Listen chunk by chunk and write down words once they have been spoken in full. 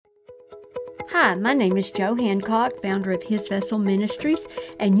Hi, my name is Joe Hancock, founder of His Vessel Ministries,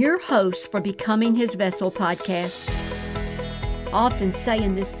 and your host for Becoming His Vessel podcast. I often say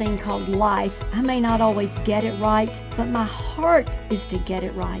in this thing called life, I may not always get it right, but my heart is to get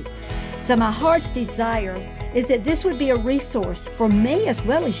it right. So my heart's desire is that this would be a resource for me as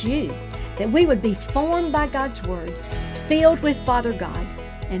well as you, that we would be formed by God's Word, filled with Father God,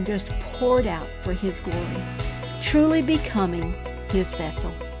 and just poured out for His glory, truly becoming His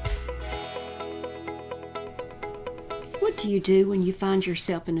vessel. What do you do when you find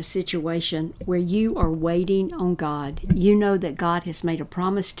yourself in a situation where you are waiting on God? You know that God has made a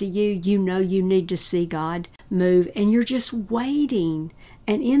promise to you. You know you need to see God move, and you're just waiting.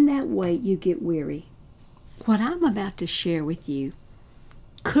 And in that wait, you get weary. What I'm about to share with you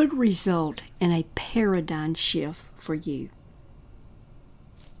could result in a paradigm shift for you.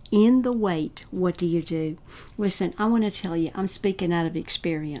 In the wait, what do you do? Listen, I want to tell you, I'm speaking out of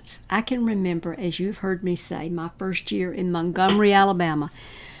experience. I can remember, as you've heard me say, my first year in Montgomery, Alabama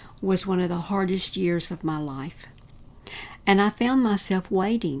was one of the hardest years of my life. And I found myself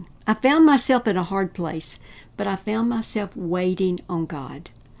waiting. I found myself in a hard place, but I found myself waiting on God.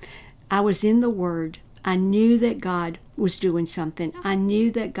 I was in the Word. I knew that God was doing something. I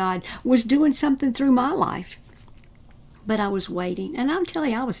knew that God was doing something through my life. But I was waiting, and I'm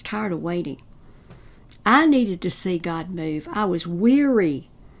telling you, I was tired of waiting. I needed to see God move. I was weary.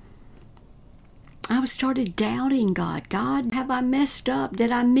 I started doubting God. God, have I messed up?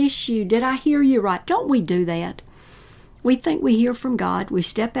 Did I miss you? Did I hear you right? Don't we do that? We think we hear from God, we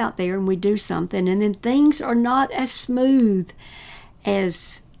step out there and we do something, and then things are not as smooth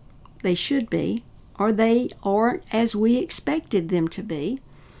as they should be, or they aren't as we expected them to be.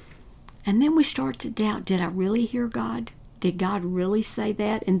 And then we start to doubt, did I really hear God? Did God really say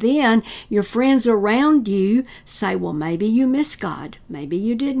that? And then your friends around you say, well, maybe you missed God. Maybe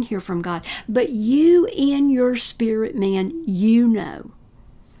you didn't hear from God. But you in your spirit, man, you know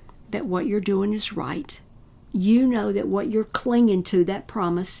that what you're doing is right. You know that what you're clinging to, that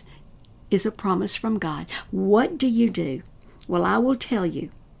promise, is a promise from God. What do you do? Well, I will tell you,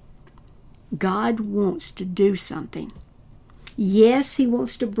 God wants to do something. Yes, He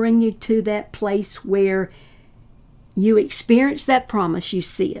wants to bring you to that place where you experience that promise, you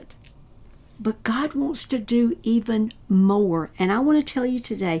see it. But God wants to do even more. And I want to tell you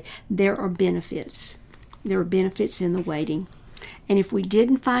today, there are benefits. There are benefits in the waiting. And if we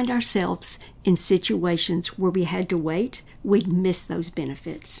didn't find ourselves in situations where we had to wait, we'd miss those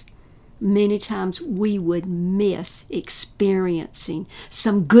benefits. Many times we would miss experiencing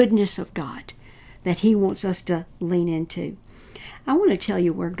some goodness of God that He wants us to lean into. I want to tell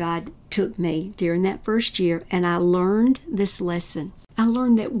you where God took me during that first year, and I learned this lesson. I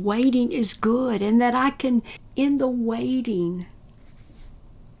learned that waiting is good, and that I can, in the waiting,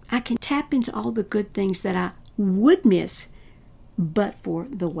 I can tap into all the good things that I would miss but for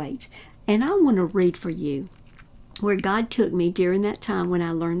the wait. And I want to read for you where God took me during that time when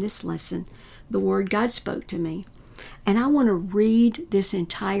I learned this lesson, the word God spoke to me. And I want to read this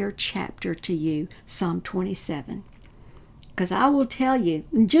entire chapter to you, Psalm 27. Because I will tell you,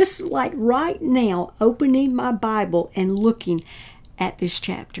 just like right now, opening my Bible and looking at this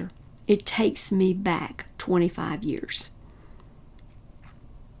chapter, it takes me back 25 years.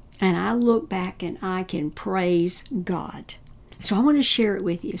 And I look back and I can praise God. So I want to share it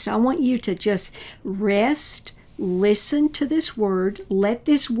with you. So I want you to just rest, listen to this word, let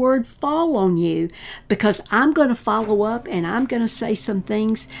this word fall on you, because I'm going to follow up and I'm going to say some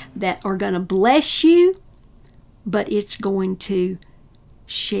things that are going to bless you, but it's going to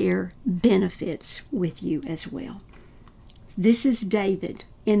share benefits with you as well. This is David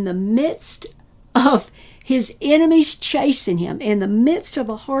in the midst of his enemies chasing him, in the midst of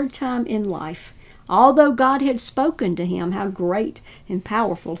a hard time in life, although God had spoken to him how great and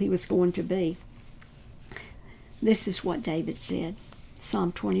powerful he was going to be. This is what David said,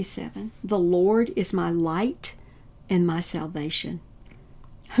 Psalm 27. The Lord is my light and my salvation.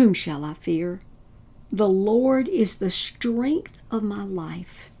 Whom shall I fear? The Lord is the strength of my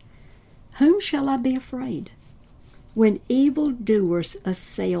life. Whom shall I be afraid? When evildoers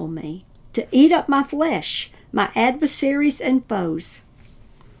assail me, to eat up my flesh, my adversaries and foes,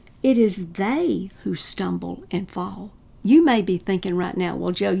 it is they who stumble and fall. You may be thinking right now,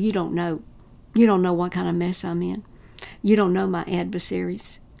 well, Joe, you don't know. You don't know what kind of mess I'm in. You don't know my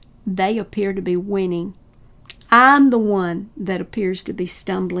adversaries. They appear to be winning. I'm the one that appears to be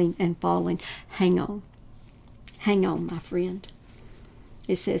stumbling and falling. Hang on. Hang on, my friend.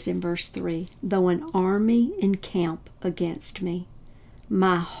 It says in verse 3, though an army encamp against me,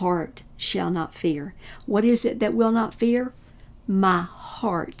 my heart shall not fear. What is it that will not fear? my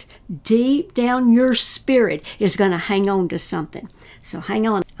heart, deep down your spirit is going to hang on to something. So hang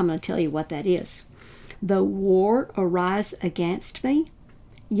on, I'm going to tell you what that is. Though war arise against me,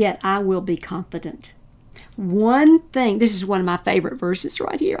 yet I will be confident. One thing, this is one of my favorite verses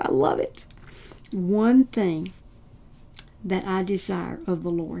right here. I love it. One thing that I desire of the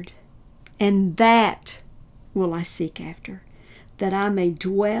Lord, and that will I seek after, that I may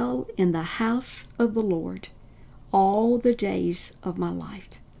dwell in the house of the Lord all the days of my life,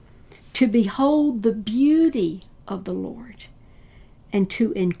 to behold the beauty of the Lord, and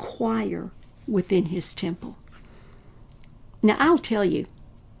to inquire within his temple. Now, I'll tell you,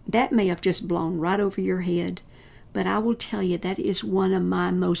 that may have just blown right over your head, but I will tell you that is one of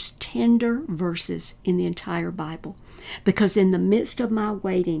my most tender verses in the entire Bible, because in the midst of my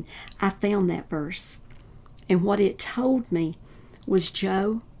waiting, I found that verse. And what it told me was,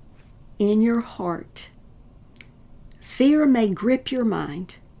 Joe, in your heart, fear may grip your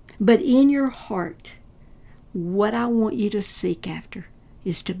mind, but in your heart, what I want you to seek after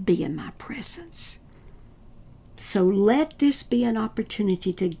is to be in my presence. So let this be an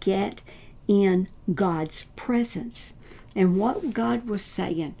opportunity to get in God's presence. And what God was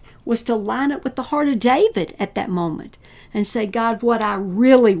saying was to line up with the heart of David at that moment and say, God, what I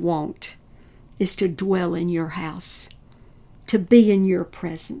really want is to dwell in your house, to be in your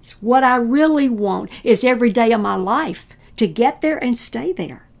presence. What I really want is every day of my life to get there and stay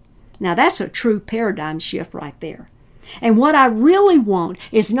there. Now that's a true paradigm shift right there. And what I really want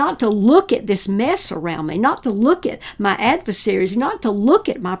is not to look at this mess around me, not to look at my adversaries, not to look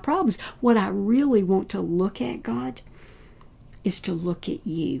at my problems. What I really want to look at, God, is to look at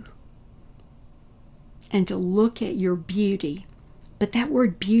you and to look at your beauty. But that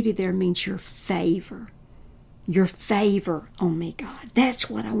word beauty there means your favor. Your favor on me, God. That's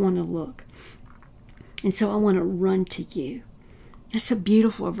what I want to look. And so I want to run to you. That's a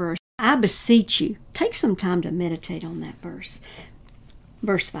beautiful verse. I beseech you, take some time to meditate on that verse.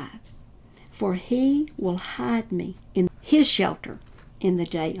 Verse 5. For he will hide me in his shelter in the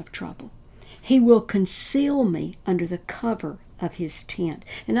day of trouble. He will conceal me under the cover of his tent.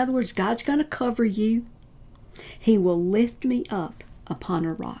 In other words, God's going to cover you. He will lift me up upon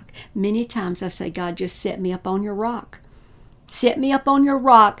a rock. Many times I say, God, just set me up on your rock. Set me up on your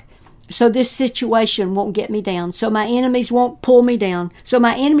rock so this situation won't get me down, so my enemies won't pull me down, so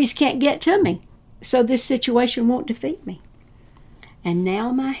my enemies can't get to me, so this situation won't defeat me. And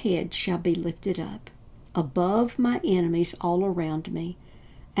now my head shall be lifted up above my enemies all around me,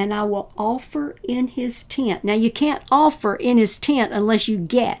 and I will offer in his tent. Now you can't offer in his tent unless you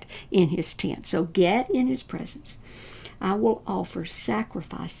get in his tent. So get in his presence. I will offer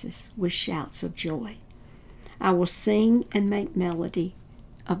sacrifices with shouts of joy. I will sing and make melody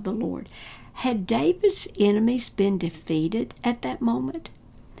of the Lord. Had David's enemies been defeated at that moment?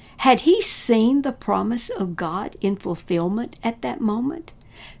 Had he seen the promise of God in fulfillment at that moment?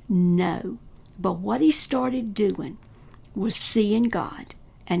 No. But what he started doing was seeing God,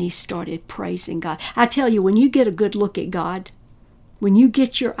 and he started praising God. I tell you, when you get a good look at God, when you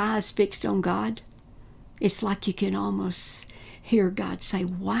get your eyes fixed on God, it's like you can almost hear God say,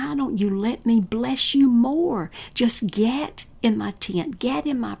 why don't you let me bless you more? Just get in my tent, get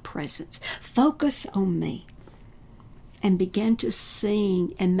in my presence, focus on me, and begin to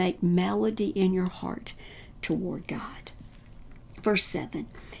sing and make melody in your heart toward God. Verse 7,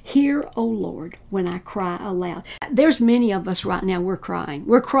 hear, O Lord, when I cry aloud. There's many of us right now, we're crying.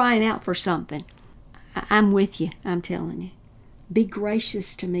 We're crying out for something. I'm with you, I'm telling you. Be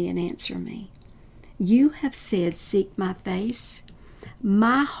gracious to me and answer me. You have said, seek my face.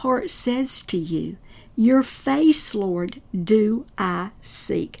 My heart says to you, your face, Lord, do I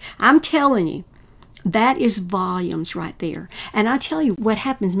seek. I'm telling you, that is volumes right there. And I tell you what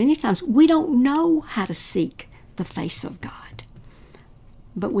happens many times, we don't know how to seek the face of God.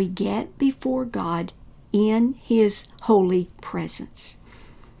 But we get before God in his holy presence.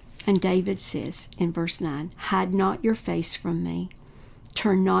 And David says in verse 9, hide not your face from me.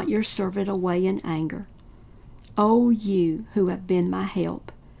 Turn not your servant away in anger. O you who have been my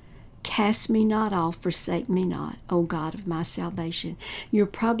help, cast me not off, forsake me not, O God of my salvation. You're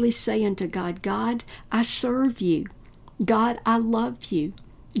probably saying to God, God, I serve you. God, I love you.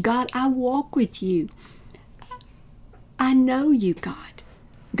 God, I walk with you. I know you, God.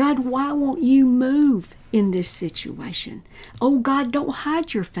 God, why won't you move in this situation? Oh, God, don't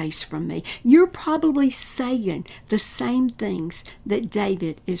hide your face from me. You're probably saying the same things that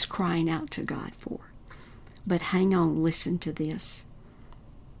David is crying out to God for. But hang on, listen to this.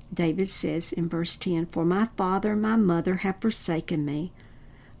 David says in verse 10, for my father and my mother have forsaken me,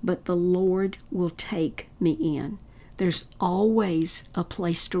 but the Lord will take me in. there's always a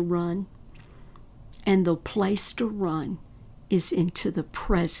place to run. And the place to run is into the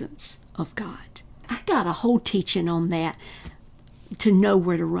presence of God. I got a whole teaching on that, to know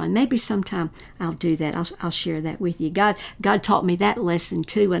where to run. Maybe sometime I'll do that. I'll share that with you. God taught me that lesson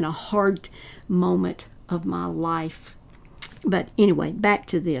too in a hard moment of my life. But anyway, back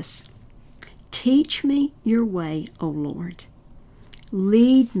to this. Teach me your way, O Lord.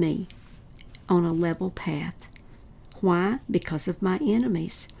 Lead me on a level path. Why? Because of my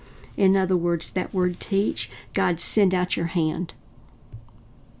enemies. In other words, that word teach, God, send out your hand.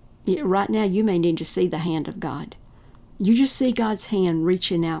 Yeah, right now, you may need to see the hand of God. You just see God's hand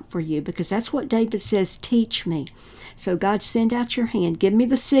reaching out for you, because that's what David says, teach me. So God, send out your hand. Give me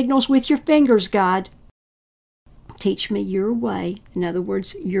the signals with your fingers, God. Teach me your way. In other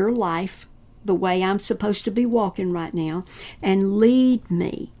words, your life, the way I'm supposed to be walking right now, and lead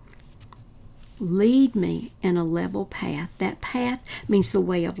me. Lead me in a level path. That path means the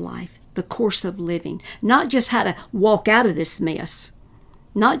way of life, the course of living. Not just how to walk out of this mess.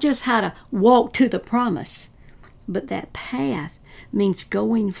 Not just how to walk to the promise. But that path means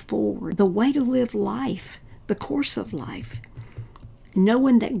going forward. The way to live life, the course of life.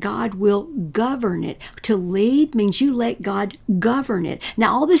 Knowing that God will govern it. To lead means you let God govern it.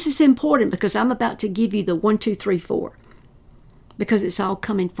 Now all this is important because I'm about to give you the 1, 2, 3, 4. Because it's all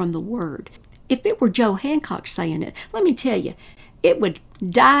coming from the Word. If it were Joe Hancock saying it, let me tell you, it would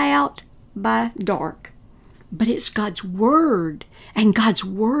die out by dark. But it's God's Word, and God's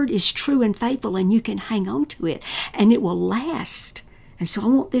Word is true and faithful, and you can hang on to it, and it will last. And so I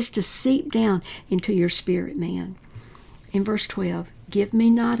want this to seep down into your spirit, man. In verse 12, give me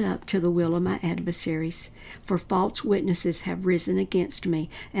not up to the will of my adversaries, for false witnesses have risen against me,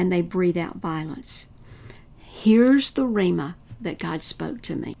 and they breathe out violence. Here's the rhema that God spoke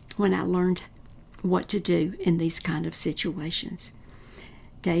to me when I learned what to do in these kind of situations.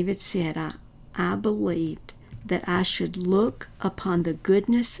 David said, I believed that I should look upon the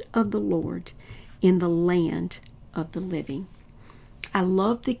goodness of the Lord in the land of the living. I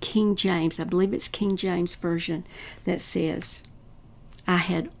love the King James, I believe it's King James Version, that says, I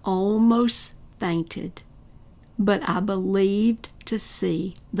had almost fainted, but I believed to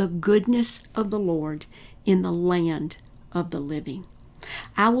see the goodness of the Lord in the land of the living.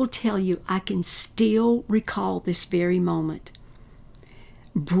 I will tell you, I can still recall this very moment.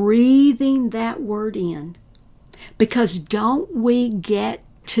 Breathing that word in. Because don't we get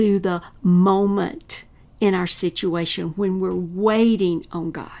to the moment in our situation when we're waiting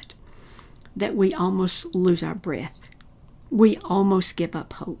on God that we almost lose our breath. We almost give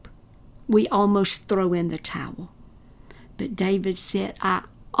up hope. We almost throw in the towel. But David said, I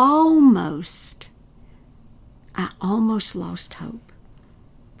almost lost hope.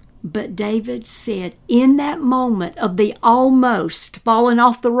 But David said, in that moment of the almost falling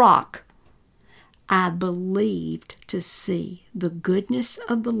off the rock, I believed to see the goodness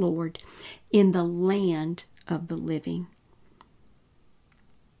of the Lord in the land of the living.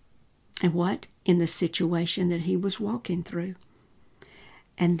 And what? In the situation that he was walking through.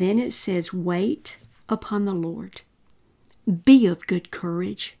 And then it says, wait upon the Lord. Be of good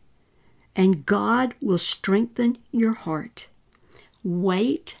courage, and God will strengthen your heart.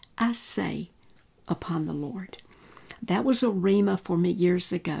 Wait, I say, upon the Lord. That was a rhema for me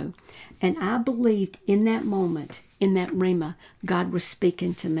years ago. And I believed in that moment, in that rhema, God was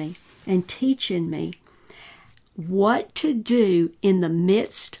speaking to me and teaching me what to do in the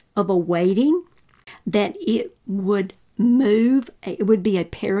midst of a waiting, that it would move, it would be a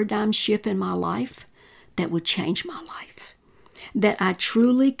paradigm shift in my life that would change my life. That I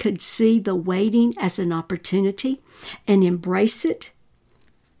truly could see the waiting as an opportunity and embrace it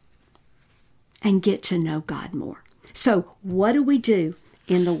and get to know God more. So what do we do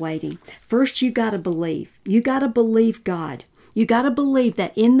in the waiting? First, you got to believe. You got to believe God. You got to believe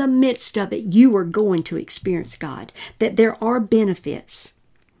that in the midst of it, you are going to experience God, that there are benefits.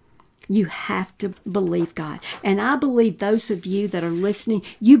 You have to believe God. And I believe those of you that are listening,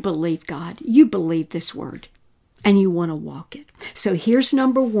 you believe God. You believe this word. And you want to walk it. So here's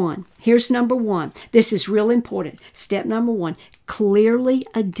number one. Here's number one. This is real important. Step number one, clearly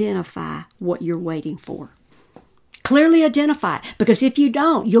identify what you're waiting for. Clearly identify it, because if you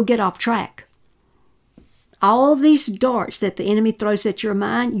don't, you'll get off track. All of these darts that the enemy throws at your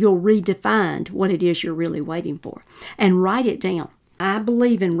mind, you'll redefine what it is you're really waiting for. And write it down. I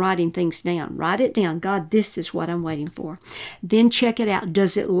believe in writing things down. Write it down. God, this is what I'm waiting for. Then check it out.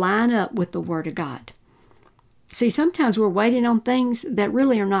 Does it line up with the Word of God? See, sometimes we're waiting on things that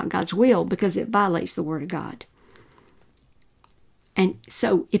really are not God's will because it violates the Word of God. And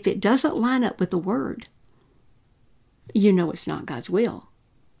so if it doesn't line up with the Word, you know it's not God's will.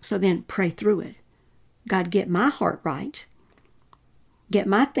 So then pray through it. God, get my heart right. Get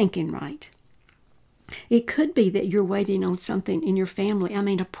my thinking right. It could be that you're waiting on something in your family. I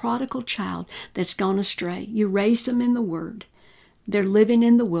mean, a prodigal child that's gone astray. You raised them in the Word. They're living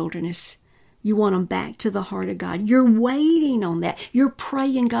in the wilderness. You want them back to the heart of God. You're waiting on that. You're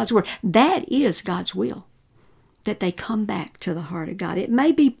praying God's Word. That is God's will, that they come back to the heart of God. It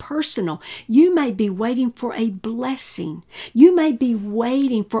may be personal. You may be waiting for a blessing. You may be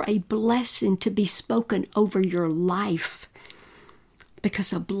waiting for a blessing to be spoken over your life,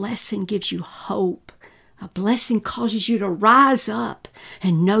 because a blessing gives you hope. A blessing causes you to rise up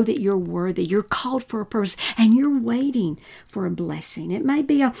and know that you're worthy. You're called for a purpose, and you're waiting for a blessing. It may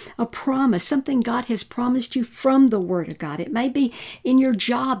be a promise, something God has promised you from the Word of God. It may be in your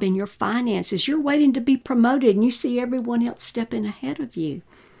job, in your finances. You're waiting to be promoted, and you see everyone else stepping ahead of you.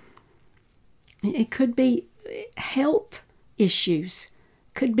 It could be health issues.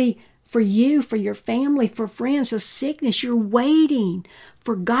 Could be for you, for your family, for friends, a sickness. You're waiting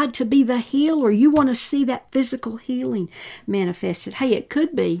for God to be the healer. You want to see that physical healing manifested. Hey, it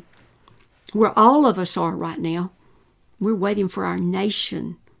could be where all of us are right now. We're waiting for our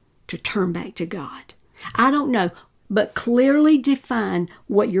nation to turn back to God. I don't know, but clearly define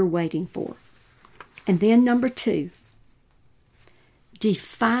what you're waiting for. And then number 2,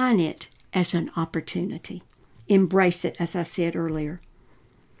 define it as an opportunity. Embrace it, as I said earlier.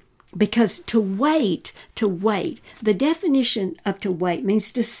 Because to wait, the definition of to wait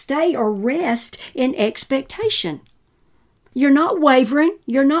means to stay or rest in expectation. You're not wavering.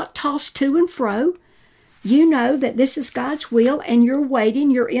 You're not tossed to and fro. You know that this is God's will, and you're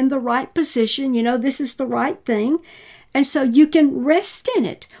waiting. You're in the right position. You know this is the right thing. And so you can rest in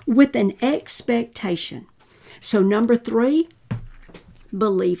it with an expectation. So number 3,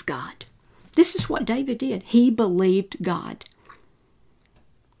 believe God. This is what David did. He believed God.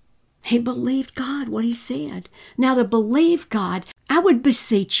 He believed God, what he said. Now, to believe God, I would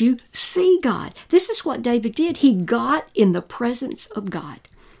beseech you, see God. This is what David did. He got in the presence of God.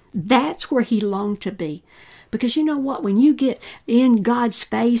 That's where he longed to be. Because you know what? When you get in God's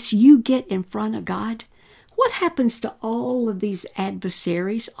face, you get in front of God. What happens to all of these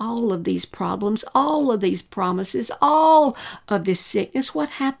adversaries, all of these problems, all of these promises, all of this sickness? What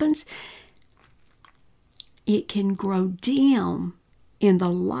happens? It can grow dim in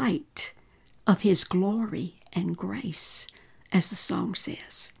the light of his glory and grace, as the song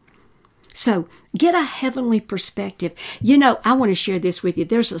says. So get a heavenly perspective. You know, I want to share this with you.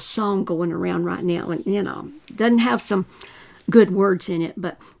 There's a song going around right now, and doesn't have some good words in it,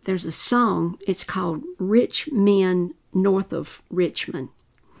 but there's a song. It's called Rich Men North of Richmond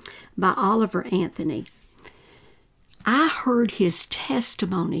by Oliver Anthony. I heard his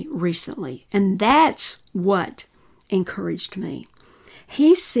testimony recently, and that's what encouraged me.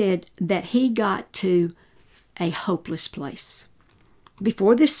 He said that he got to a hopeless place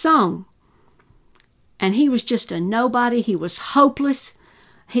before this song, and he was just a nobody. He was hopeless.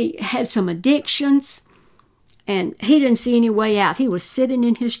 He had some addictions, and he didn't see any way out. He was sitting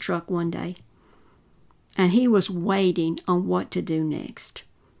in his truck one day, and he was waiting on what to do next.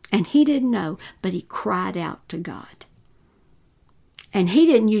 And he didn't know, but he cried out to God. And he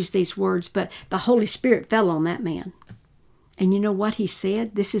didn't use these words, but the Holy Spirit fell on that man. And you know what he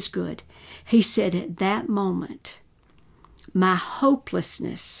said? This is good. He said, at that moment, my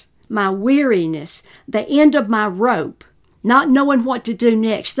hopelessness, my weariness, the end of my rope, not knowing what to do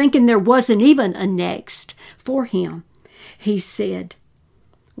next, thinking there wasn't even a next for him, he said,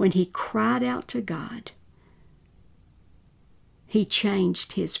 when he cried out to God, he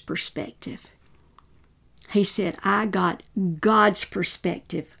changed his perspective. He said, I got God's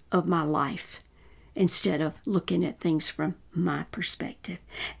perspective of my life instead of looking at things from my perspective.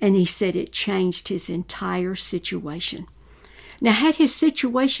 And he said it changed his entire situation. Now, had his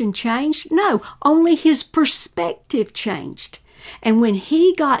situation changed? No, only his perspective changed. And when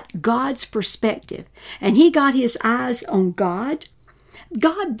he got God's perspective and he got his eyes on God,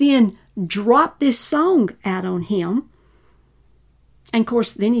 God then dropped this song out on him. And of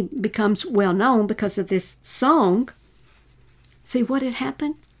course, then he becomes well known because of this song. See what had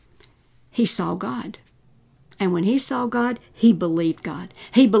happened? He saw God. And when he saw God, he believed God.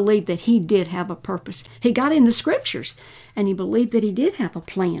 He believed that he did have a purpose. He got in the scriptures and he believed that he did have a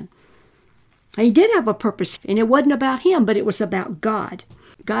plan. He did have a purpose, and it wasn't about him, but it was about God.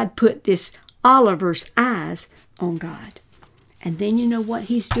 God put this Oliver's eyes on God. And then you know what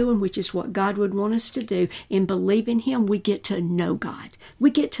he's doing, which is what God would want us to do. In believing him, we get to know God.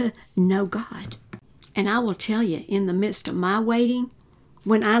 We get to know God. And I will tell you, in the midst of my waiting,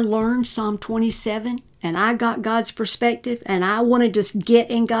 when I learned Psalm 27, and I got God's perspective, and I want to just get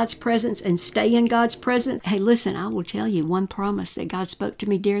in God's presence and stay in God's presence, hey, listen, I will tell you one promise that God spoke to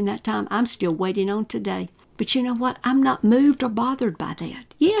me during that time I'm still waiting on today. But you know what? I'm not moved or bothered by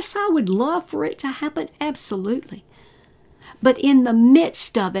that. Yes, I would love for it to happen, absolutely. But in the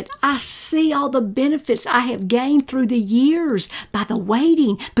midst of it, I see all the benefits I have gained through the years by the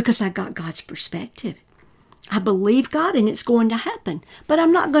waiting because I got God's perspective. I believe God and it's going to happen, but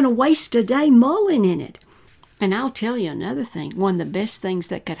I'm not going to waste a day mulling in it. And I'll tell you another thing. One of the best things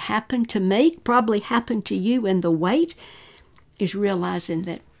that could happen to me, probably happen to you in the wait, is realizing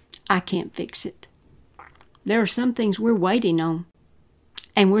that I can't fix it. There are some things we're waiting on,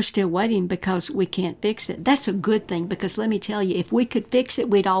 and we're still waiting because we can't fix it. That's a good thing, because let me tell you, if we could fix it,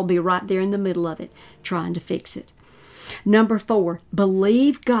 we'd all be right there in the middle of it, trying to fix it. Number 4,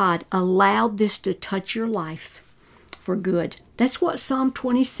 believe God allowed this to touch your life for good. That's what Psalm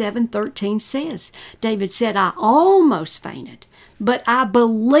 27:13 says. David said, I almost fainted, but I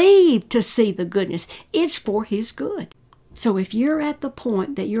believed to see the goodness. It's for his good. So if you're at the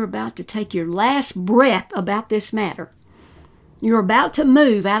point that you're about to take your last breath about this matter, you're about to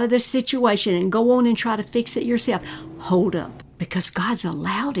move out of this situation and go on and try to fix it yourself, hold up, because God's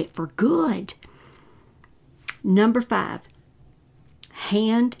allowed it for good. Number 5,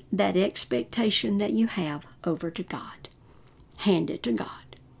 hand that expectation that you have over to God. Hand it to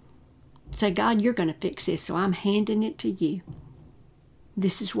God. Say, God, you're going to fix this, so I'm handing it to you.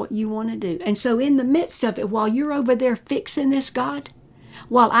 This is what you want to do. And so in the midst of it, while you're over there fixing this, God,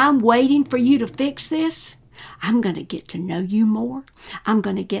 while I'm waiting for you to fix this, I'm going to get to know you more. I'm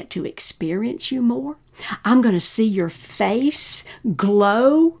going to get to experience you more. I'm going to see your face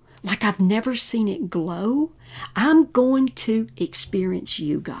glow like I've never seen it glow. I'm going to experience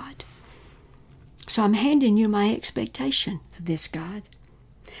you, God. So I'm handing you my expectation of this, God.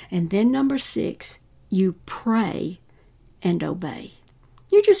 And then number 6, you pray and obey.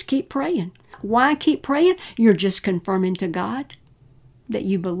 You just keep praying. Why keep praying? You're just confirming to God that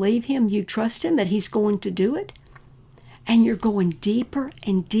you believe Him, you trust Him, that He's going to do it. And you're going deeper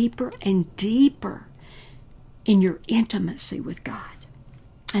and deeper and deeper in your intimacy with God.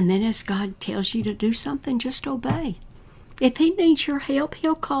 And then as God tells you to do something, just obey. If He needs your help,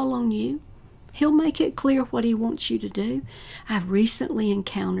 He'll call on you. He'll make it clear what He wants you to do. I've recently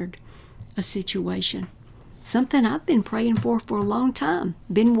encountered a situation, something I've been praying for a long time,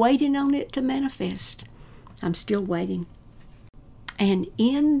 been waiting on it to manifest. I'm still waiting. And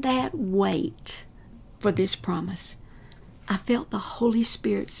in that wait for this promise, I felt the Holy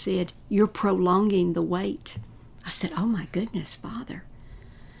Spirit said, you're prolonging the wait. I said, oh my goodness, Father.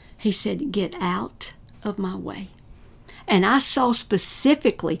 He said, get out of my way. And I saw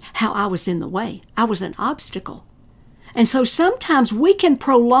specifically how I was in the way. I was an obstacle. And so sometimes we can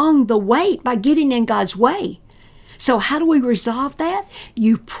prolong the wait by getting in God's way. So how do we resolve that?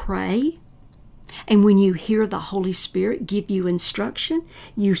 You pray. And when you hear the Holy Spirit give you instruction,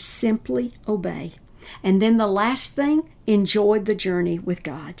 you simply obey. And then the last thing, enjoy the journey with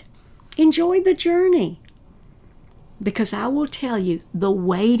God. Enjoy the journey. Because I will tell you, the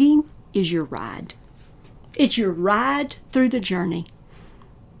waiting is your ride. It's your ride through the journey.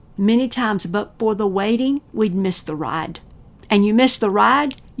 Many times, but for the waiting, we'd miss the ride. And you miss the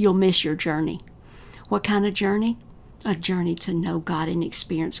ride, you'll miss your journey. What kind of journey? A journey to know God and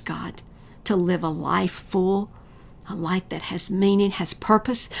experience God. To live a life full, a life that has meaning, has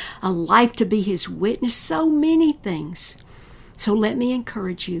purpose, a life to be His witness, so many things. So let me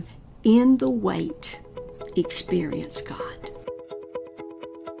encourage you, in the wait, experience God.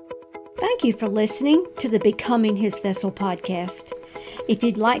 Thank you for listening to the Becoming His Vessel podcast. If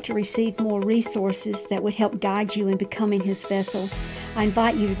you'd like to receive more resources that would help guide you in becoming His vessel, I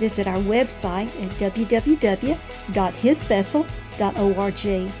invite you to visit our website at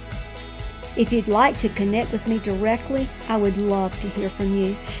www.hisvessel.org. If you'd like to connect with me directly, I would love to hear from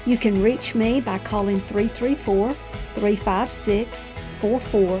you. You can reach me by calling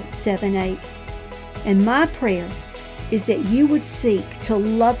 334-356-4478. And my prayer is that you would seek to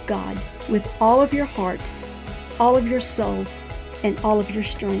love God with all of your heart, all of your soul, and all of your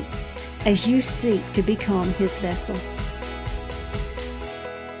strength as you seek to become His vessel.